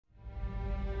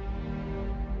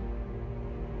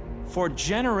For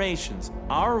generations,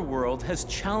 our world has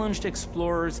challenged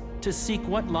explorers to seek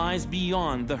what lies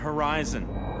beyond the horizon.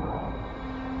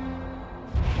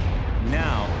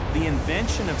 Now, the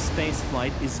invention of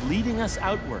spaceflight is leading us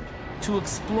outward to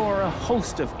explore a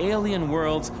host of alien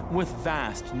worlds with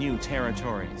vast new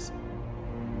territories.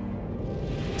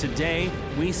 Today,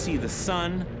 we see the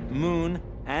sun, moon,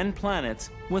 and planets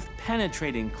with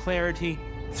penetrating clarity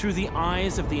through the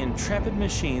eyes of the intrepid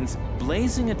machines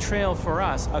blazing a trail for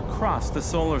us across the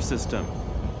solar system.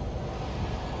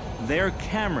 Their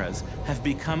cameras have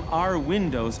become our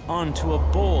windows onto a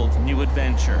bold new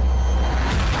adventure.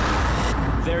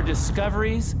 Their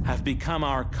discoveries have become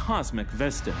our cosmic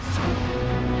vistas.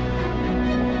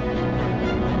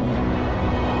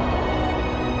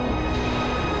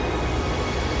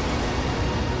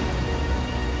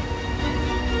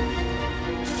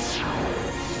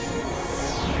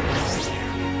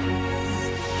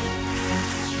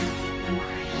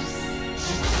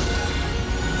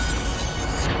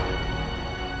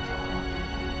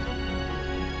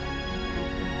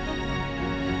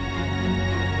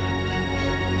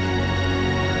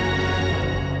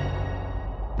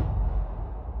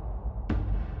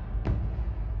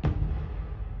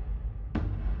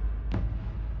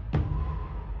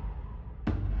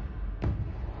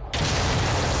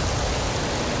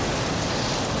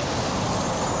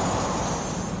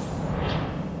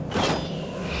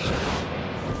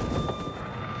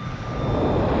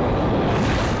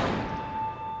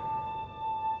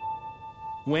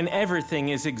 When everything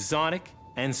is exotic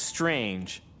and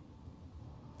strange,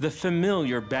 the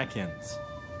familiar beckons.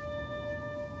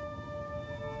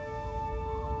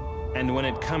 And when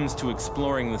it comes to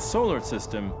exploring the solar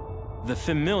system, the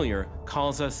familiar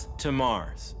calls us to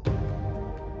Mars.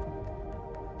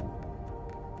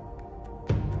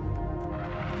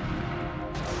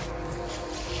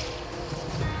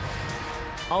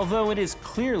 Although it is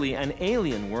clearly an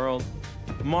alien world,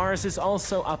 Mars is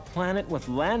also a planet with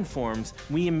landforms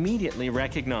we immediately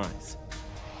recognize.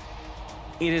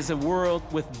 It is a world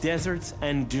with deserts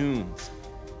and dunes,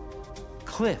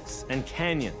 cliffs and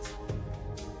canyons,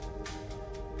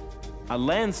 a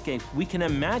landscape we can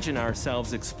imagine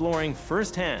ourselves exploring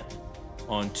firsthand,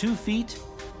 on 2 feet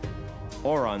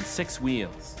or on 6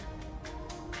 wheels.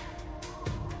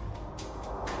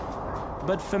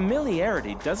 But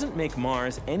familiarity doesn't make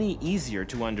Mars any easier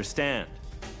to understand.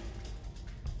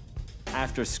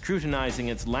 After scrutinizing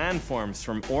its landforms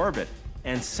from orbit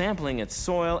and sampling its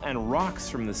soil and rocks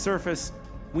from the surface,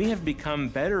 we have become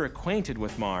better acquainted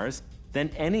with Mars than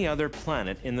any other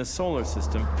planet in the solar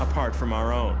system apart from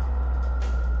our own.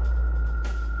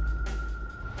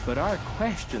 But our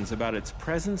questions about its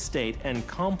present state and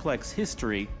complex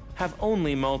history have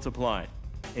only multiplied,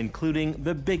 including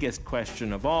the biggest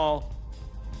question of all: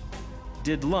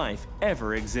 did life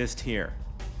ever exist here?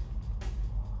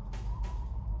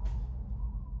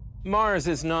 Mars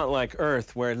is not like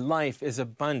Earth, where life is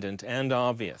abundant and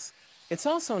obvious. It's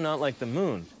also not like the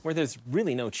Moon, where there's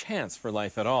really no chance for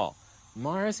life at all.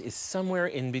 Mars is somewhere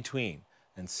in between,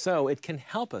 and so it can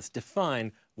help us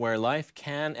define where life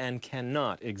can and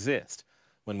cannot exist.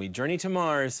 When we journey to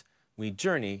Mars, we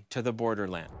journey to the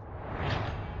Borderland.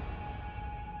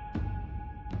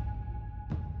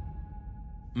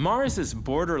 Mars's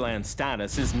borderland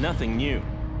status is nothing new.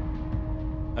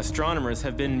 Astronomers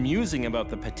have been musing about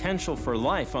the potential for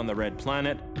life on the red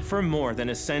planet for more than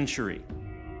a century.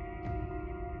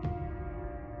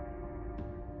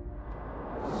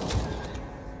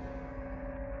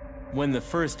 When the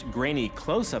first grainy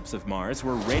close-ups of Mars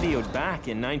were radioed back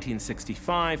in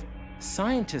 1965,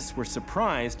 scientists were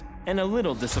surprised and a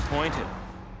little disappointed.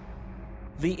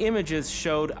 The images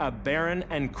showed a barren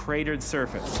and cratered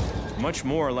surface, much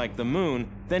more like the Moon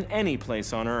than any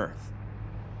place on Earth.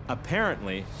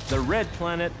 Apparently, the red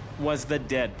planet was the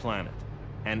dead planet,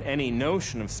 and any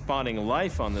notion of spotting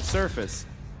life on the surface,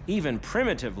 even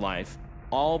primitive life,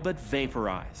 all but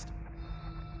vaporized.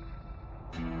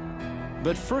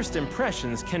 But first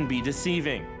impressions can be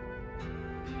deceiving.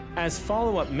 As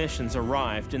follow-up missions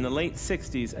arrived in the late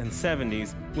 60s and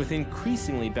 70s with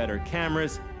increasingly better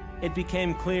cameras, it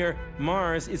became clear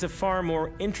Mars is a far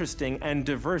more interesting and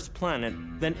diverse planet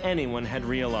than anyone had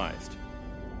realized.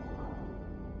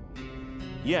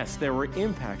 Yes, there were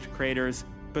impact craters,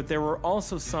 but there were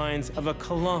also signs of a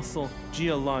colossal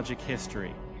geologic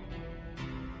history.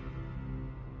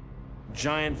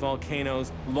 Giant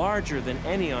volcanoes, larger than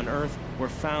any on Earth, were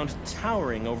found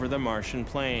towering over the Martian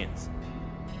plains.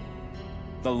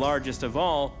 The largest of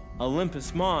all,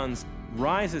 Olympus Mons,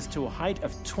 rises to a height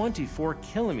of 24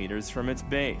 kilometers from its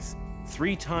base,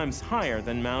 3 times higher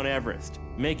than Mount Everest,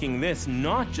 making this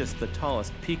not just the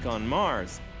tallest peak on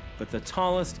Mars, but the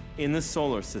tallest in the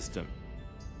solar system.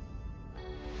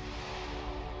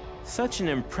 Such an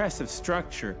impressive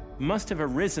structure must have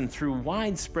arisen through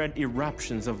widespread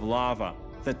eruptions of lava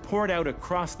that poured out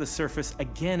across the surface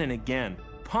again and again,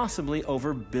 possibly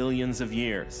over billions of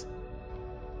years.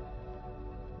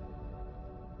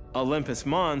 Olympus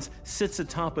Mons sits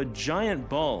atop a giant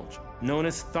bulge known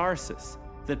as Tharsis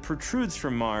that protrudes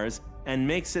from Mars and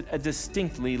makes it a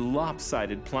distinctly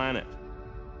lopsided planet.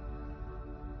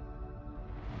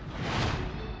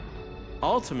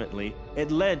 Ultimately,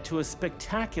 it led to a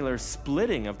spectacular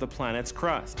splitting of the planet's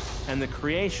crust and the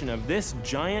creation of this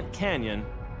giant canyon,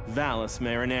 Valles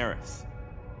Marineris.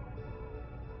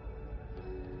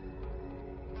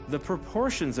 The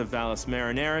proportions of Valles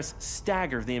Marineris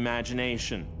stagger the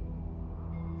imagination.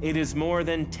 It is more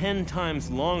than 10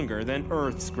 times longer than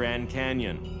Earth's Grand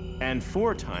Canyon, and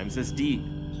 4 times as deep.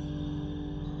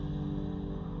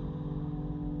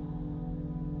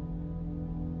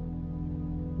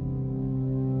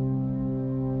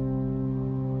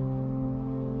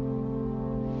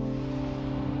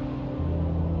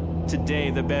 Today,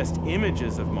 the best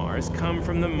images of Mars come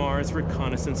from the Mars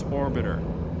Reconnaissance Orbiter,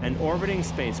 an orbiting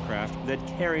spacecraft that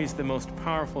carries the most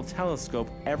powerful telescope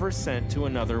ever sent to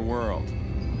another world.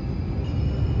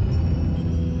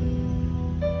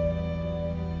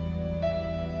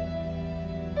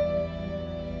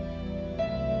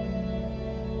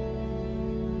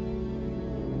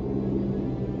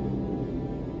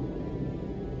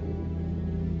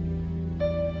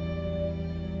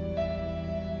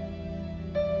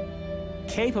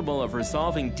 Capable of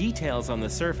resolving details on the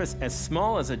surface as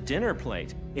small as a dinner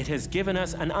plate, it has given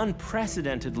us an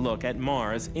unprecedented look at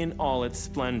Mars in all its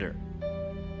splendor.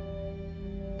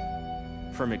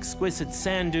 From exquisite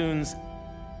sand dunes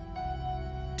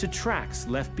to tracks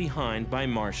left behind by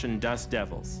Martian dust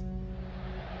devils.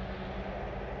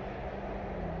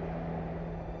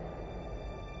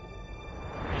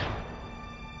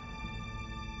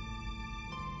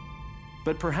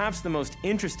 But perhaps the most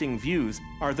interesting views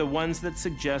are the ones that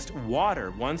suggest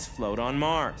water once flowed on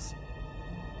Mars.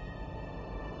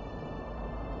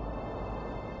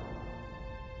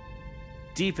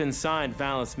 Deep inside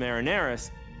Valles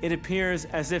Marineris, it appears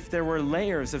as if there were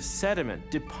layers of sediment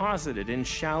deposited in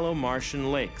shallow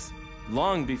Martian lakes,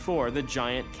 long before the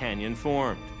giant canyon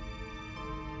formed.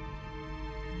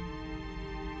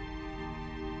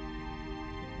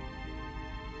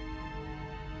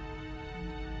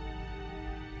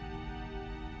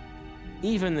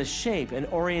 Even the shape and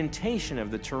orientation of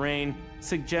the terrain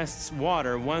suggests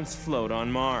water once flowed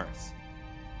on Mars.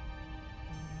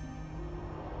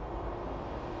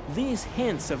 These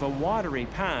hints of a watery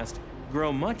past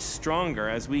grow much stronger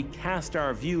as we cast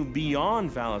our view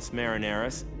beyond Valles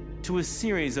Marineris to a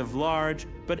series of large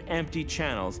but empty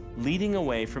channels leading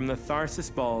away from the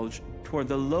Tharsis Bulge toward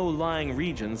the low-lying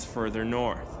regions further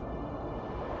north.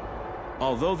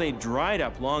 Although they dried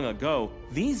up long ago,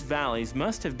 these valleys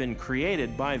must have been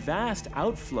created by vast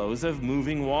outflows of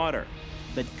moving water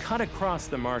that cut across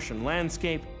the Martian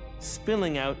landscape,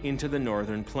 spilling out into the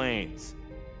northern plains.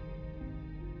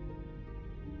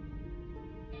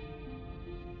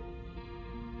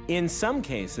 In some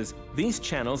cases, these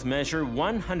channels measure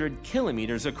 100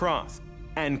 kilometers across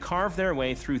and carve their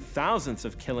way through thousands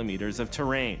of kilometers of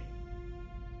terrain.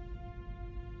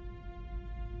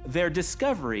 Their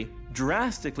discovery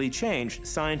drastically changed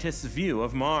scientists' view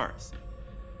of Mars.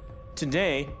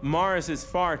 Today, Mars is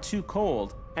far too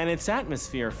cold and its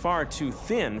atmosphere far too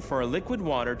thin for liquid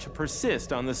water to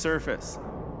persist on the surface.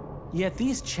 Yet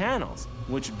these channels,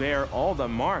 which bear all the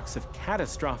marks of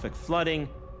catastrophic flooding,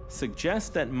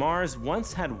 suggest that Mars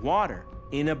once had water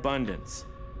in abundance.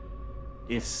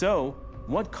 If so,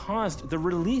 what caused the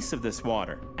release of this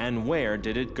water, and where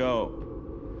did it go?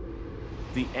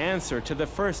 The answer to the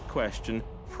first question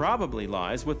probably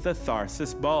lies with the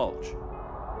Tharsis Bulge.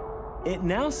 It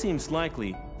now seems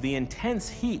likely the intense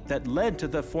heat that led to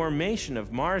the formation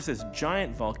of Mars's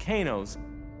giant volcanoes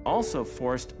also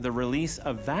forced the release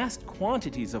of vast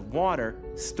quantities of water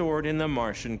stored in the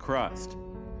Martian crust.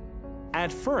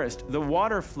 At first, the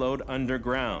water flowed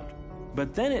underground,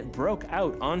 but then it broke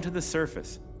out onto the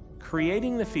surface,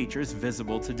 creating the features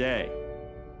visible today.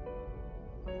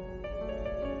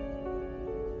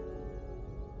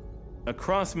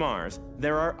 Across Mars,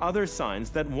 there are other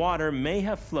signs that water may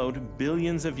have flowed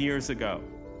billions of years ago.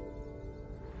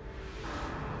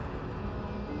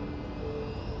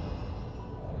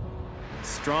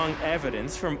 Strong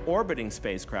evidence from orbiting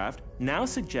spacecraft now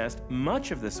suggest much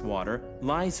of this water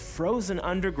lies frozen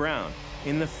underground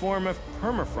in the form of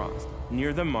permafrost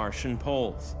near the Martian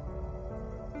poles.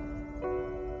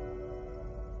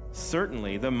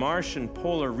 Certainly, the Martian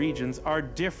polar regions are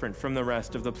different from the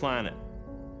rest of the planet.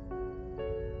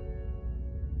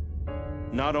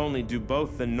 Not only do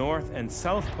both the north and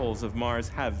south poles of Mars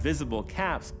have visible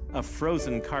caps of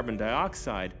frozen carbon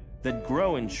dioxide that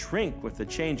grow and shrink with the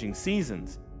changing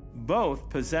seasons, both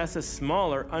possess a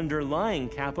smaller underlying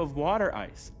cap of water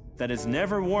ice that is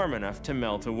never warm enough to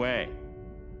melt away.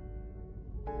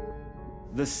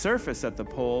 The surface at the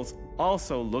poles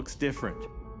also looks different.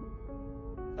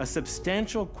 A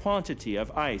substantial quantity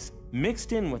of ice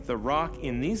mixed in with the rock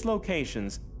in these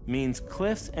locations means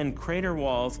cliffs and crater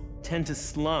walls tend to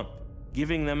slump,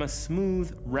 giving them a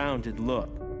smooth, rounded look.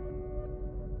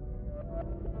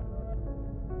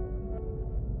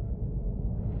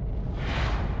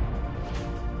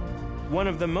 One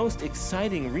of the most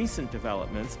exciting recent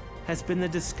developments has been the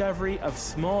discovery of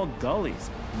small gullies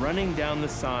running down the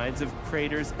sides of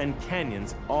craters and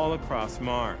canyons all across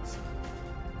Mars.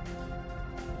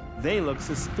 They look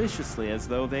suspiciously as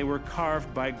though they were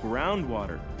carved by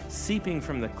groundwater, seeping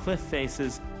from the cliff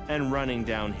faces and running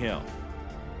downhill.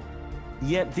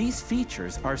 Yet these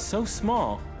features are so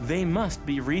small, they must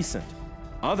be recent.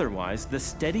 Otherwise, the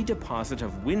steady deposit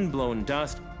of wind-blown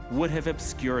dust would have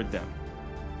obscured them.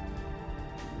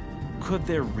 Could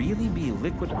there really be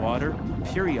liquid water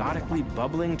periodically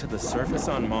bubbling to the surface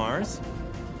on Mars?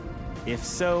 If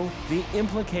so, the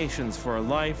implications for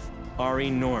life are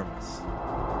enormous.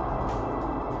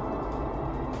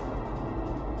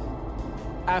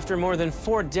 After more than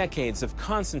 4 decades of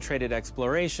concentrated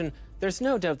exploration, there's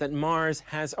no doubt that Mars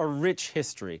has a rich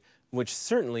history, which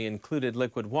certainly included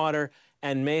liquid water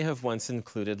and may have once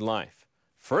included life.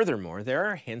 Furthermore, there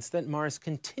are hints that Mars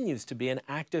continues to be an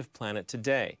active planet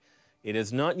today. It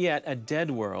is not yet a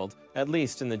dead world, at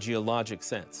least in the geologic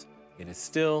sense. It is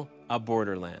still a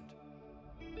borderland.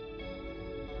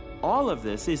 All of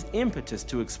this is impetus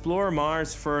to explore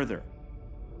Mars further.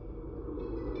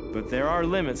 But there are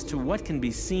limits to what can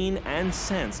be seen and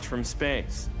sensed from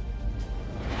space.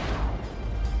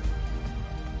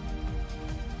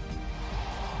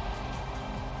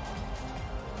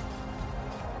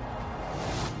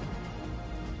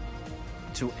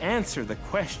 To answer the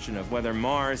question of whether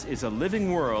Mars is a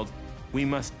living world, we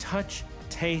must touch,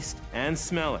 taste, and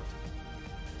smell it.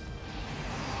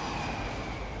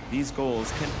 These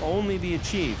goals can only be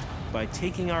achieved by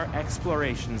taking our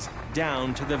explorations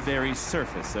down to the very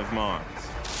surface of Mars.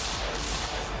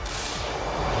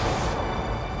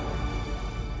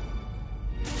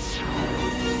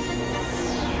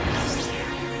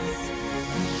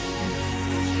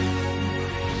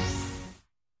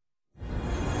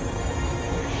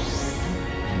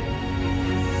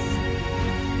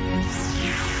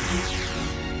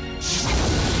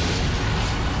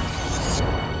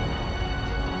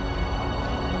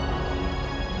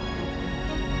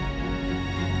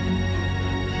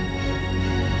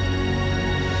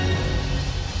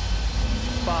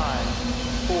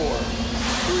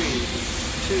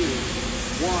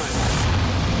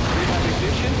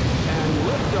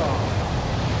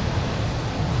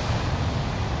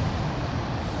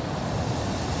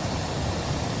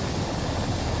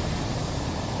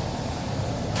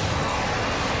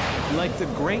 Like the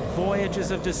great voyages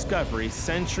of discovery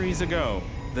centuries ago,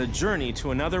 the journey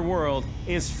to another world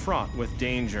is fraught with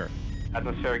danger.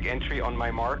 Atmospheric entry on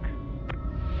my mark.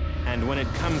 And when it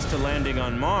comes to landing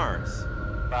on Mars...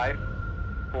 5,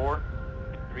 4,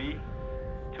 3,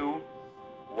 2,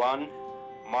 1,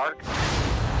 mark.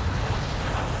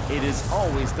 It is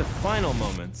always the final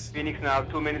moments. Phoenix now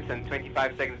 2 minutes and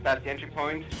 25 seconds past the entry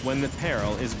point. When the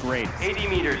peril is greatest. 80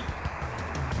 meters.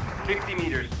 50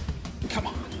 meters. Come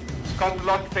on. Constant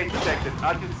lost space detected.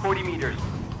 Altitude 40 meters.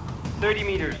 30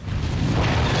 meters.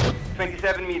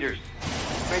 27 meters.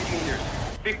 20 meters.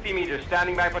 50 meters.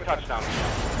 Standing by for touchdown.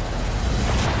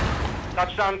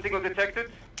 Touchdown signal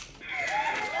detected.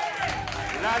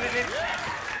 Landing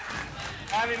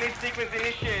sequence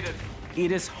initiated.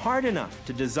 It is hard enough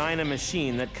to design a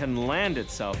machine that can land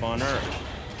itself on Earth.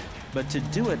 But to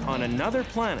do it on another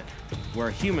planet, where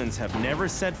humans have never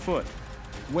set foot,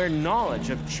 where knowledge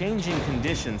of changing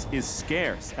conditions is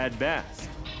scarce at best,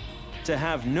 to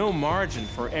have no margin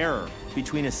for error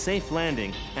between a safe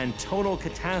landing and total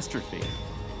catastrophe,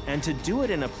 and to do it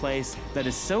in a place that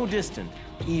is so distant,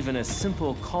 even a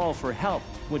simple call for help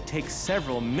would take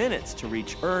several minutes to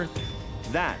reach Earth,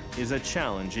 that is a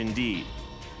challenge indeed.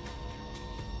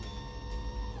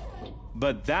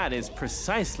 But that is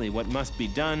precisely what must be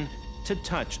done to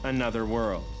touch another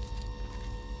world.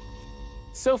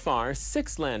 So far,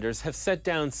 6 landers have set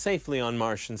down safely on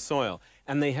Martian soil,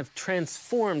 and they have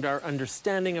transformed our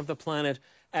understanding of the planet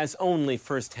as only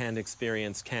first-hand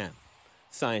experience can.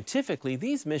 Scientifically,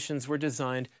 these missions were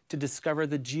designed to discover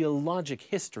the geologic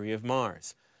history of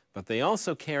Mars, but they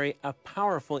also carry a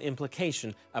powerful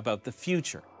implication about the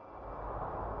future.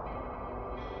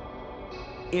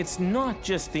 It's not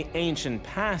just the ancient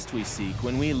past we seek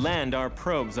when we land our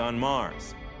probes on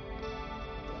Mars,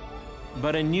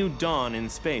 but a new dawn in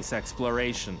space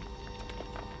exploration.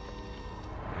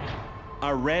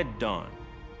 A red dawn.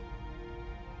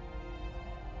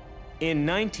 In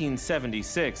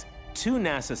 1976, two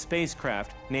NASA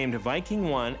spacecraft named Viking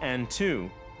 1 and 2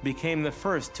 became the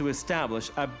first to establish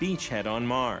a beachhead on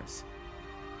Mars.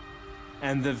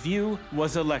 And the view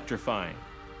was electrifying.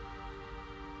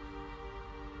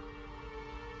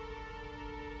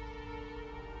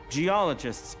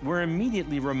 Geologists were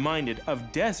immediately reminded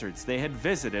of deserts they had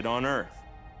visited on Earth.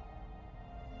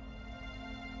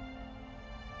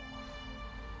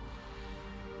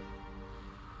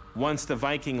 Once the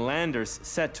Viking landers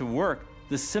set to work,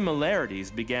 the similarities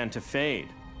began to fade.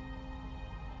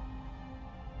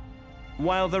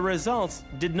 While the results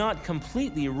did not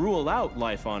completely rule out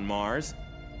life on Mars,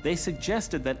 they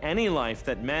suggested that any life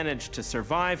that managed to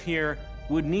survive here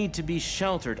would need to be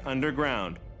sheltered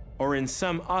underground or in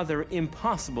some other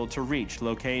impossible-to-reach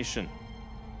location.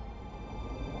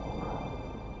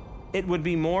 It would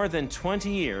be more than 20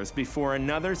 years before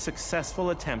another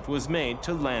successful attempt was made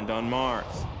to land on Mars.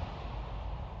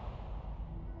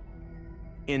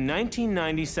 In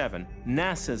 1997,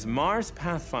 NASA's Mars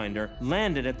Pathfinder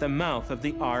landed at the mouth of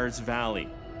the Ars Valley,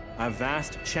 a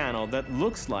vast channel that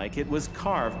looks like it was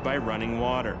carved by running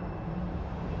water.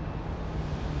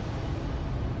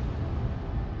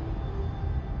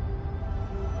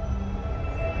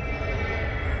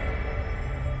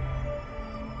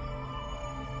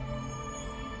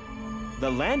 The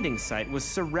landing site was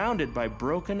surrounded by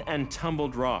broken and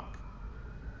tumbled rock.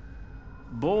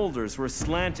 Boulders were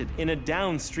slanted in a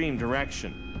downstream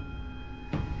direction,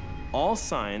 all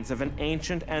signs of an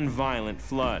ancient and violent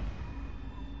flood.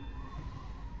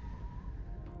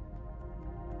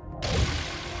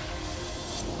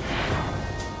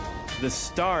 The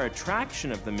star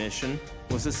attraction of the mission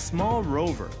was a small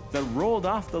rover that rolled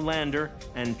off the lander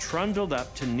and trundled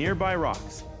up to nearby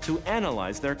rocks to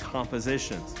analyze their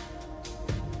compositions.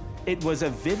 It was a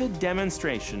vivid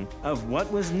demonstration of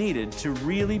what was needed to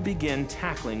really begin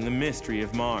tackling the mystery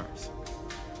of Mars: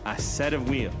 a set of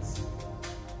wheels.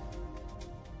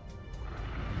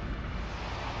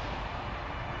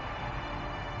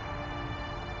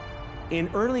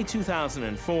 In early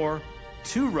 2004,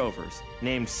 two rovers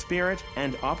named Spirit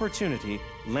and Opportunity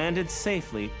landed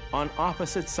safely on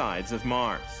opposite sides of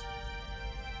Mars.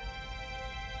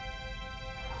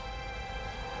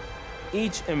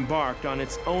 Each embarked on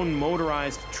its own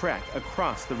motorized trek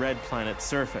across the red planet's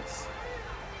surface.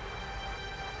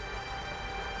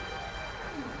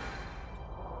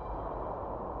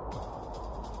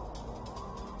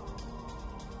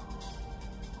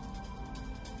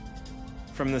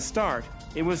 From the start,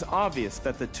 it was obvious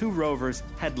that the two rovers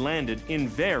had landed in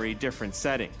very different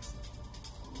settings.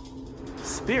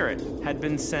 Spirit had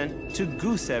been sent to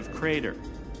Gusev Crater.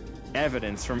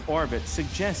 Evidence from orbit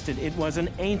suggested it was an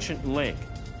ancient lake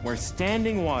where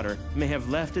standing water may have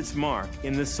left its mark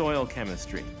in the soil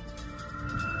chemistry.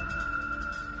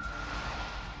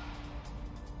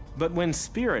 But when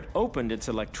Spirit opened its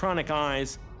electronic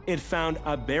eyes, it found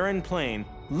a barren plain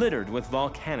littered with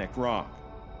volcanic rock.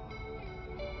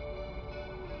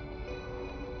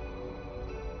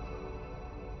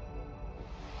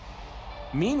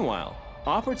 Meanwhile,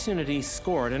 Opportunity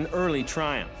scored an early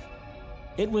triumph.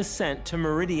 It was sent to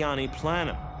Meridiani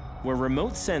Planum, where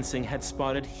remote sensing had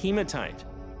spotted hematite,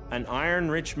 an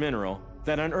iron-rich mineral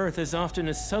that on Earth is often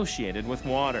associated with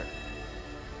water.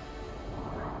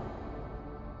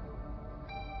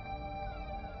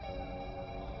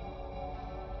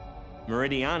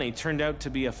 Meridiani turned out to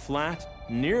be a flat,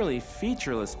 nearly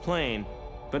featureless plain,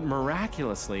 but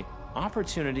miraculously,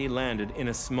 Opportunity landed in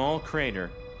a small crater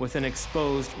with an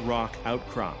exposed rock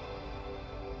outcrop.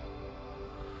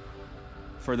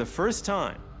 For the first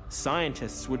time,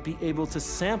 scientists would be able to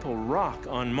sample rock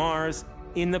on Mars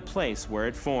in the place where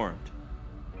it formed.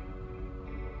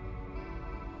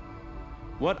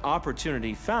 What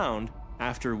Opportunity found,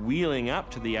 after wheeling up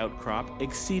to the outcrop,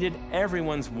 exceeded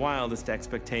everyone's wildest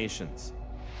expectations.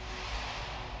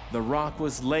 The rock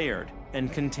was layered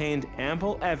and contained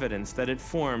ample evidence that it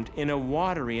formed in a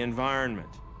watery environment.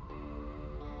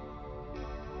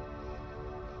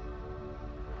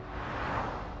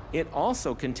 It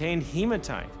also contained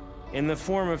hematite in the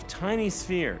form of tiny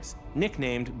spheres,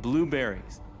 nicknamed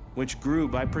blueberries, which grew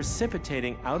by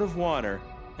precipitating out of water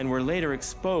and were later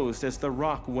exposed as the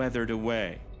rock weathered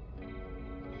away.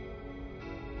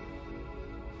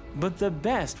 But the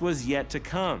best was yet to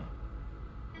come.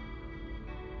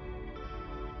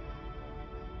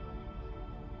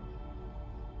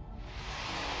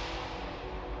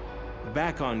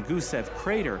 Back on Gusev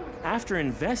Crater, after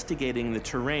investigating the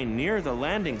terrain near the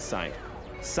landing site,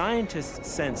 scientists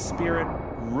sent Spirit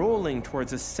rolling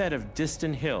towards a set of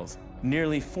distant hills,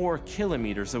 nearly 4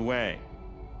 kilometers away.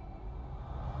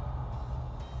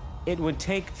 It would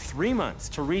take 3 months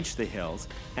to reach the hills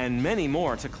and many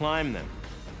more to climb them.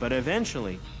 But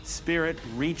eventually, Spirit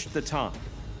reached the top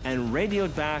and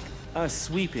radioed back a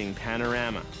sweeping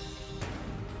panorama.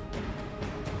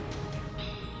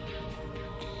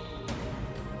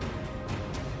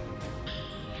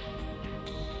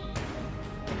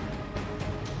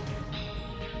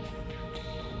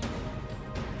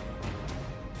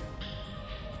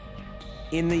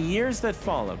 In the years that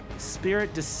followed,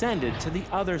 Spirit descended to the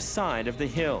other side of the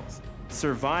hills,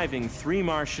 surviving 3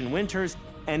 Martian winters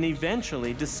and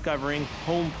eventually discovering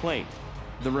Home Plate,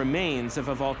 the remains of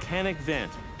a volcanic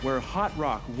vent where hot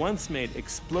rock once made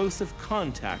explosive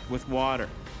contact with water.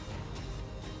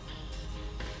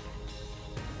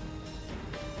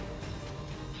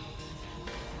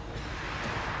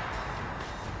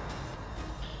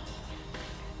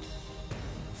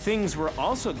 Things were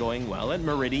also going well at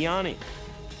Meridiani.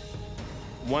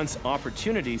 Once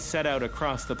Opportunity set out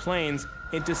across the plains,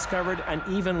 it discovered an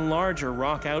even larger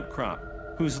rock outcrop,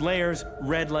 whose layers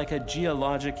read like a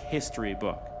geologic history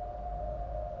book.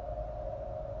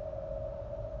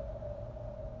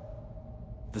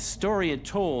 The story it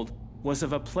told was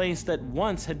of a place that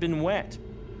once had been wet,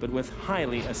 but with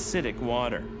highly acidic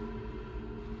water,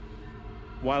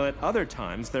 while at other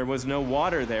times there was no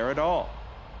water there at all.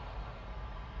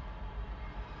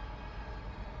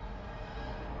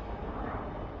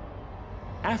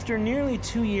 After nearly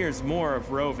 2 years more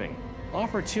of roving,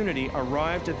 Opportunity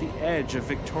arrived at the edge of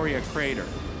Victoria Crater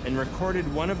and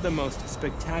recorded one of the most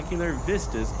spectacular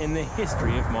vistas in the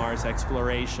history of Mars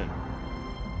exploration.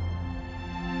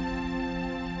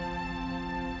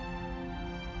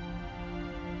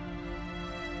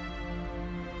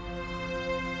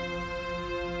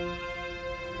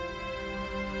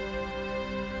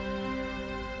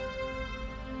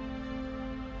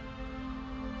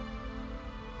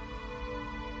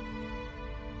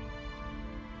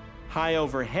 High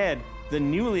overhead, the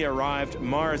newly arrived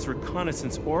Mars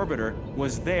Reconnaissance Orbiter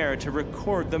was there to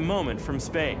record the moment from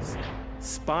space,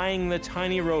 spying the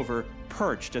tiny rover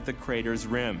perched at the crater's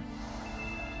rim.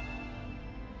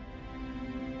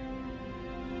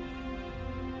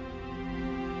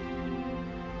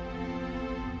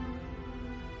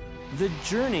 The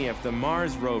journey of the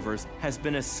Mars rovers has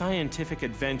been a scientific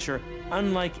adventure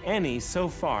unlike any so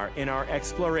far in our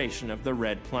exploration of the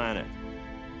Red Planet.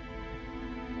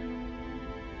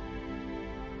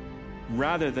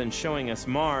 Rather than showing us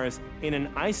Mars in an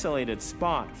isolated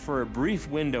spot for a brief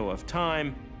window of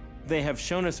time, they have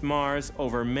shown us Mars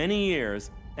over many years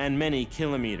and many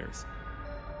kilometers,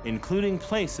 including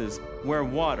places where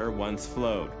water once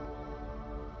flowed.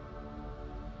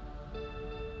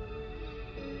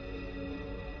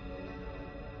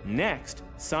 Next,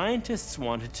 scientists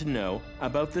wanted to know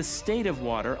about the state of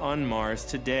water on Mars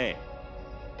today.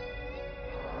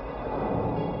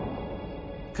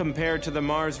 Compared to the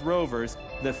Mars rovers,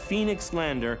 the Phoenix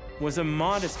lander was a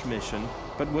modest mission,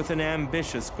 but with an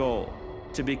ambitious goal: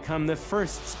 to become the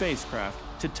first spacecraft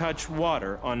to touch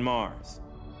water on Mars.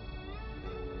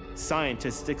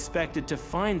 Scientists expected to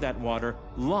find that water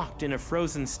locked in a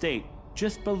frozen state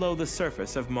just below the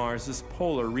surface of Mars's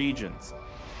polar regions.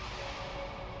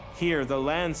 Here, the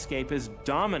landscape is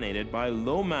dominated by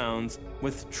low mounds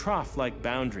with trough-like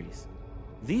boundaries.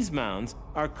 These mounds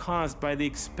are caused by the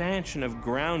expansion of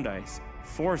ground ice,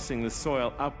 forcing the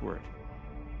soil upward.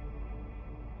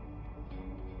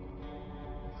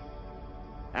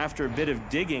 After a bit of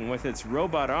digging with its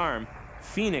robot arm,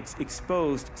 Phoenix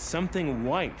exposed something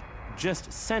white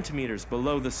just centimeters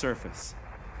below the surface.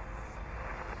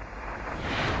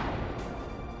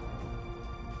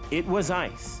 It was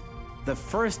ice, the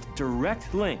first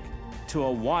direct link to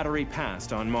a watery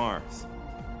past on Mars.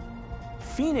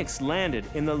 Phoenix landed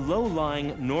in the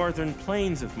low-lying northern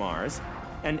plains of Mars,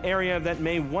 an area that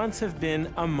may once have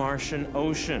been a Martian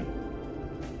ocean.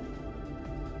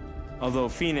 Although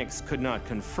Phoenix could not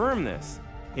confirm this,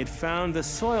 it found the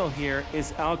soil here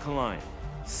is alkaline,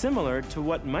 similar to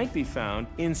what might be found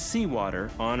in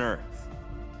seawater on Earth.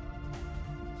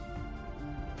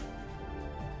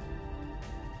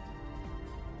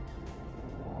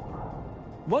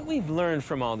 What we've learned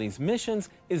from all these missions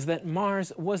is that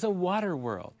Mars was a water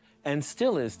world, and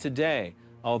still is today,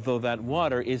 although that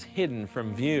water is hidden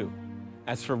from view.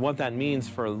 As for what that means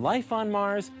for life on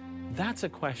Mars, that's a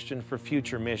question for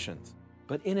future missions.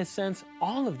 But in a sense,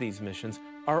 all of these missions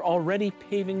are already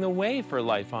paving the way for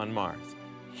life on Mars.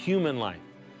 Human life.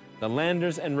 The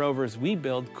landers and rovers we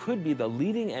build could be the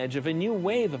leading edge of a new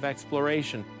wave of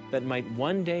exploration that might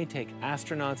one day take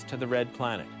astronauts to the Red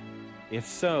Planet. If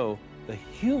so, the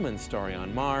human story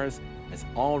on Mars has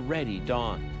already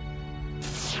dawned.